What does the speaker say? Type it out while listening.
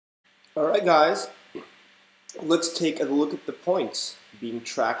Alright guys, let's take a look at the points being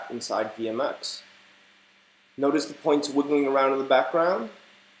tracked inside VMX. Notice the points wiggling around in the background?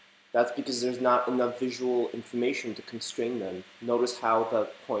 That's because there's not enough visual information to constrain them. Notice how the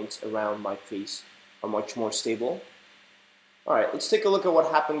points around my face are much more stable. Alright, let's take a look at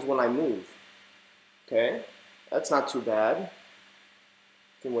what happens when I move. Okay, that's not too bad.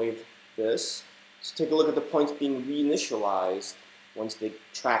 You can wave this. Let's take a look at the points being reinitialized once the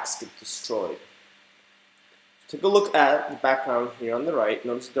tracks get destroyed. Take a look at the background here on the right.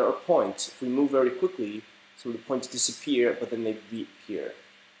 Notice there are points. If we move very quickly, some of the points disappear, but then they reappear.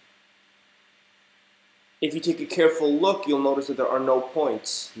 If you take a careful look, you'll notice that there are no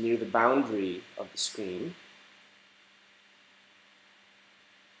points near the boundary of the screen.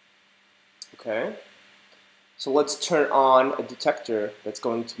 Okay, so let's turn on a detector that's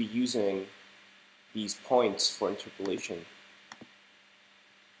going to be using these points for interpolation.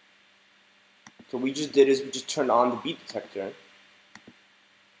 So what we just did is we just turned on the beat detector.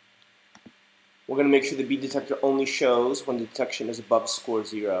 We're going to make sure the beat detector only shows when the detection is above score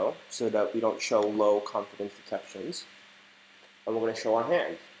 0 so that we don't show low confidence detections. And we're going to show our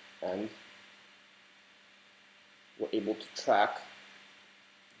hand. And we're able to track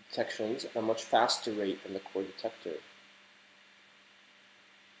detections at a much faster rate than the core detector.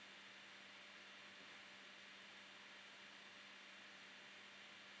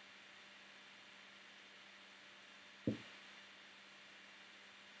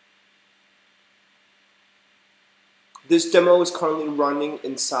 This demo is currently running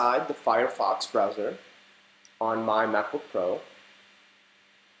inside the Firefox browser on my MacBook Pro.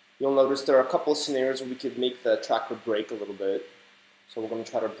 You'll notice there are a couple of scenarios where we could make the tracker break a little bit. So we're going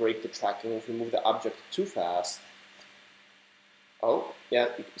to try to break the tracking. If we move the object too fast, oh yeah,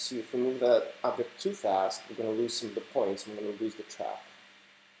 you can see if we move the object too fast, we're going to lose some of the points and we're going to lose the track.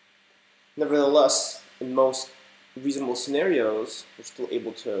 Nevertheless, in most reasonable scenarios, we're still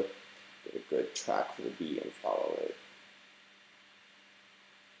able to get a good track for the bee and follow it.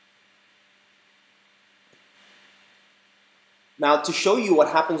 Now, to show you what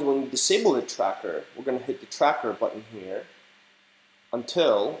happens when we disable the tracker, we're going to hit the tracker button here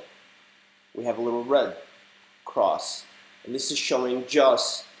until we have a little red cross. And this is showing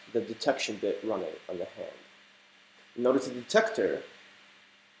just the detection bit running on the hand. Notice the detector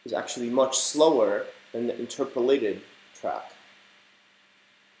is actually much slower than the interpolated track.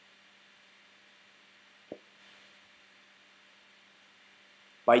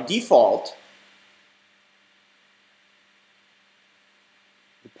 By default,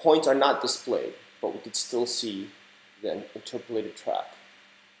 the points are not displayed, but we could still see the interpolated track.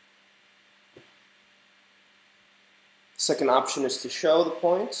 Second option is to show the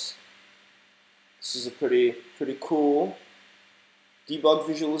points. This is a pretty cool debug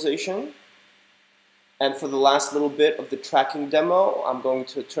visualization. And for the last little bit of the tracking demo, I'm going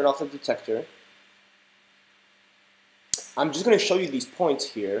to turn off the detector. I'm just going to show you these points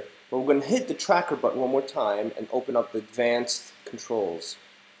here, but we're going to hit the tracker button one more time and open up the advanced controls.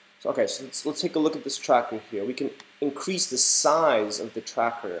 So, okay, so let's take a look at this tracker here. We can increase the size of the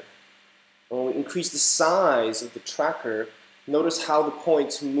tracker. When we increase the size of the tracker, notice how the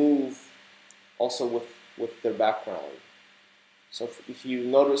points move also with their background. So if you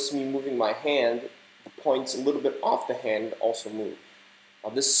notice me moving my hand, the points a little bit off the hand also move.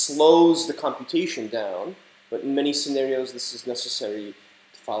 Now this slows the computation down, but in many scenarios this is necessary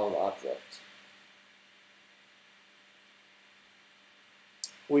to follow the object.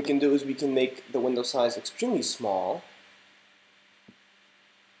 What we can do is we can make the window size extremely small,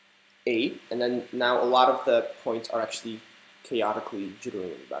 8, and then now a lot of the points are actually chaotically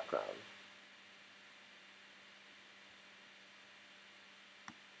jittering in the background.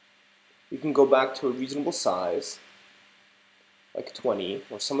 We can go back to a reasonable size, like 20,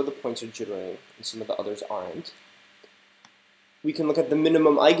 where some of the points are jittering and some of the others aren't. We can look at the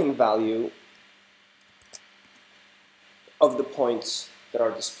minimum eigenvalue of the points that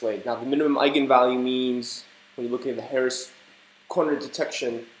are displayed. Now the minimum eigenvalue means, when you look at the Harris corner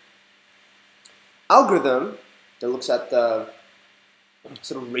detection algorithm that looks at the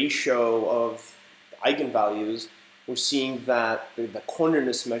sort of ratio of eigenvalues, we're seeing that the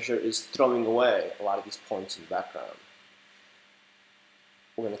cornerness measure is throwing away a lot of these points in the background.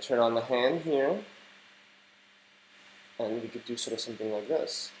 We're going to turn on the hand here, and we could do sort of something like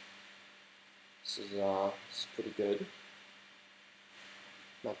this. This is pretty good.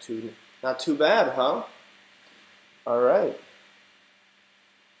 Not too bad, huh? All right.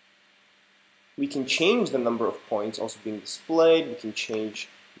 We can change the number of points also being displayed. We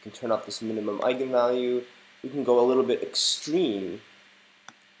can turn off this minimum eigenvalue. We can go a little bit extreme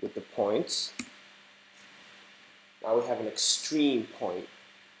with the points. Now we have an extreme point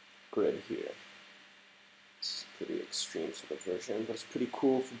grid here. It's a pretty extreme sort of version, but it's pretty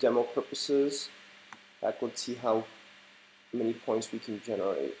cool for demo purposes. In fact, let's see how many points we can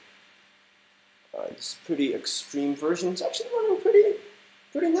generate. This is a pretty extreme version. It's actually running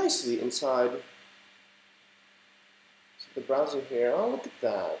pretty nicely inside the browser here. Oh, look at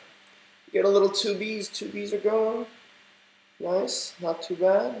that. You get a little 2Bs. 2Bs are going. Nice. Not too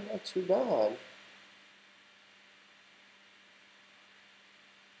bad. Not too bad.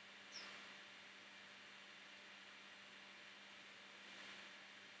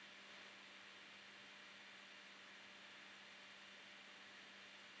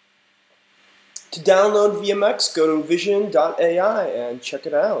 To download VMX, go to vision.ai and check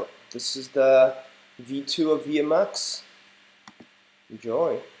it out. This is the V2 of VMX.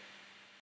 Enjoy.